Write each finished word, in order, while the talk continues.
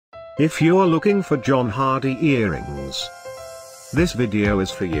If you're looking for John Hardy earrings, this video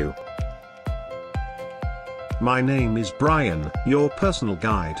is for you. My name is Brian, your personal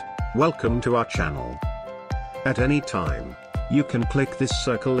guide. Welcome to our channel. At any time, you can click this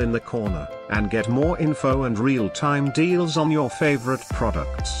circle in the corner, and get more info and real-time deals on your favorite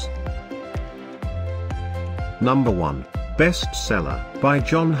products. Number 1. Bestseller, by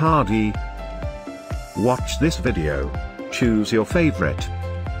John Hardy. Watch this video. Choose your favorite.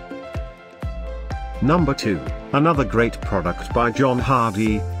 Number 2. Another great product by John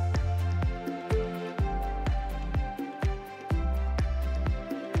Hardy.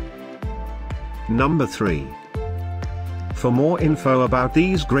 Number 3. For more info about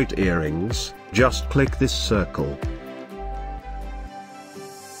these great earrings, just click this circle.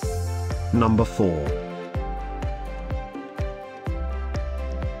 Number 4.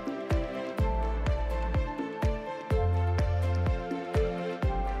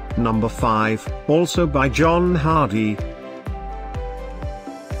 Number 5, also by John Hardy.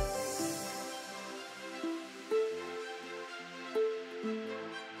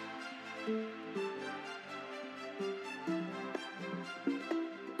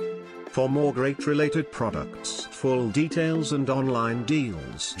 For more great related products, full details and online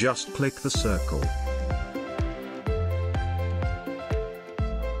deals, just click the circle.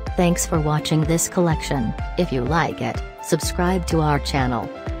 Thanks for watching this collection. If you like it, subscribe to our channel.